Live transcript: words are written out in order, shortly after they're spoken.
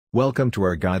Welcome to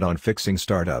our guide on fixing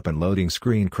startup and loading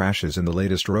screen crashes in the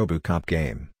latest Robocop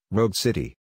game, Rogue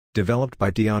City. Developed by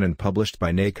Dion and published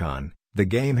by Nacon, the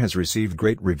game has received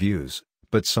great reviews,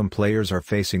 but some players are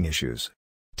facing issues.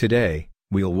 Today,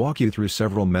 we'll walk you through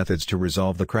several methods to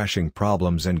resolve the crashing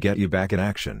problems and get you back in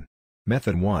action.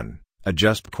 Method 1.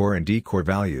 Adjust Core and Ecore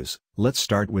values. Let's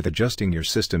start with adjusting your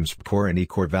system's Core and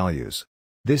Ecore values.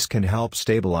 This can help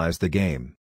stabilize the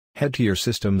game. Head to your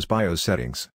system's BIOS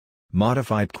settings.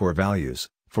 Modify Core values,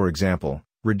 for example,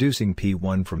 reducing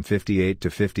P1 from 58 to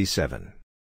 57.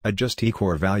 Adjust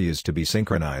Ecore values to be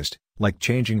synchronized, like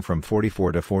changing from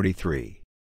 44 to 43.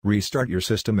 Restart your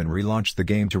system and relaunch the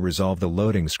game to resolve the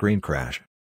loading screen crash.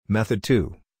 Method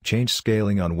 2. Change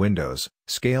scaling on Windows.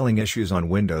 Scaling issues on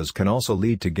Windows can also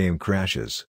lead to game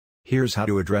crashes. Here's how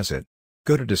to address it.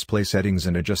 Go to Display Settings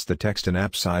and adjust the text and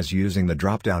app size using the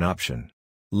drop-down option.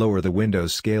 Lower the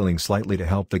Windows scaling slightly to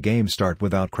help the game start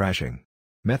without crashing.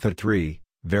 Method 3.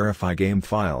 Verify game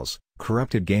files.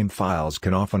 Corrupted game files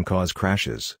can often cause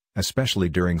crashes, especially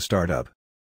during startup.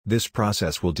 This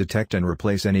process will detect and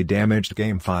replace any damaged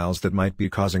game files that might be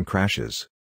causing crashes.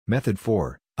 Method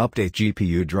 4. Update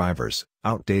GPU drivers.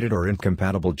 Outdated or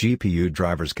incompatible GPU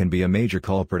drivers can be a major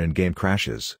culprit in game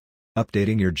crashes.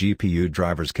 Updating your GPU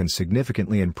drivers can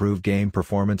significantly improve game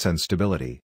performance and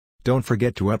stability. Don't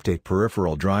forget to update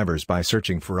peripheral drivers by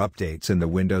searching for updates in the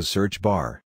Windows search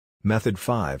bar. Method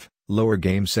 5. Lower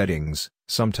game settings.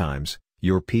 Sometimes,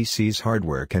 your PC's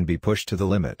hardware can be pushed to the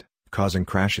limit, causing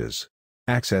crashes.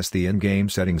 Access the in-game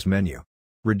settings menu.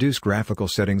 Reduce graphical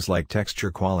settings like texture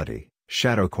quality,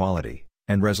 shadow quality,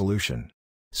 and resolution.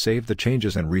 Save the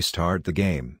changes and restart the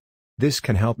game. This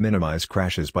can help minimize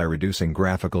crashes by reducing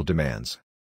graphical demands.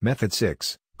 Method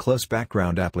 6. Close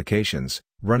background applications.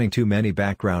 Running too many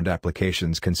background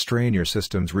applications can strain your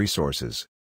system's resources.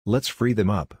 Let's free them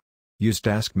up. Use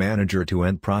Task Manager to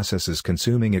end processes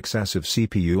consuming excessive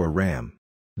CPU or RAM.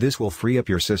 This will free up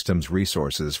your system's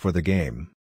resources for the game.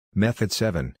 Method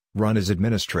 7. Run as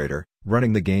administrator.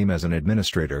 Running the game as an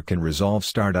administrator can resolve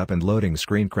startup and loading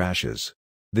screen crashes.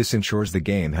 This ensures the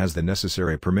game has the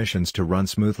necessary permissions to run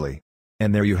smoothly.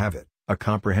 And there you have it, a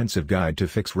comprehensive guide to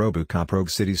fix Robocop Rogue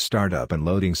City's startup and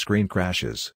loading screen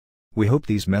crashes. We hope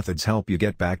these methods help you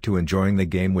get back to enjoying the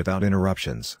game without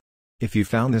interruptions. If you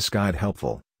found this guide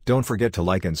helpful, don't forget to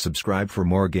like and subscribe for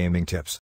more gaming tips.